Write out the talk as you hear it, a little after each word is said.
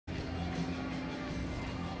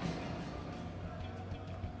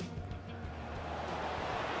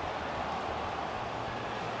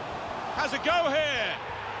has a go here,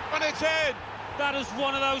 and it's in. That is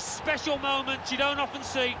one of those special moments you don't often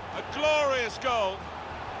see. A glorious goal.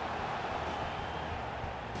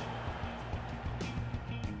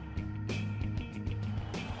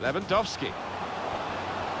 Lewandowski.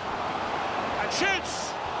 And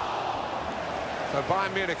shoots! So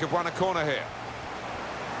Bayern Munich have won a corner here.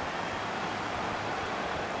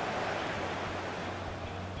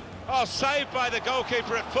 Oh, saved by the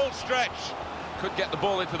goalkeeper at full stretch. Could get the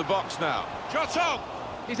ball into the box now. Shot on!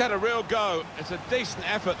 He's had a real go. It's a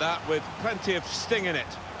decent effort, that, with plenty of sting in it.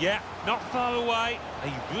 Yeah, not far away.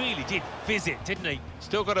 He really did fizz it, didn't he?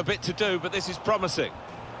 Still got a bit to do, but this is promising.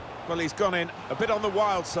 Well, he's gone in a bit on the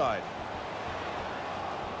wild side.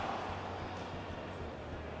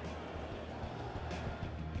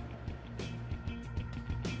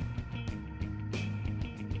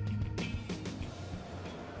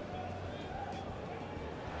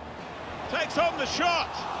 Takes on the shot.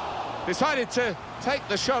 Decided to take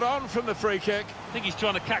the shot on from the free kick. I think he's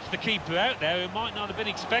trying to catch the keeper out there, who might not have been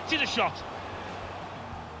expecting a shot.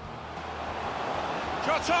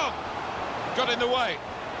 Shot on. Got in the way.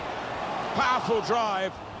 Powerful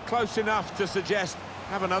drive, close enough to suggest,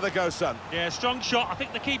 have another go, son. Yeah, strong shot. I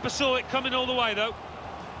think the keeper saw it coming all the way, though.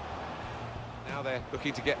 Now they're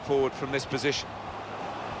looking to get forward from this position.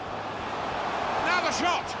 Now the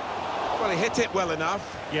shot! Well, he hit it well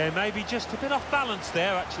enough. Yeah, maybe just a bit off balance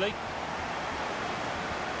there, actually.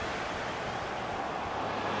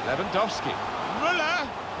 Lewandowski. Müller!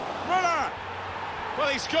 Well,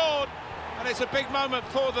 he scored, and it's a big moment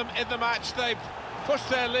for them in the match. They've pushed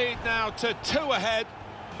their lead now to 2 ahead.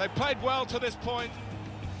 They played well to this point.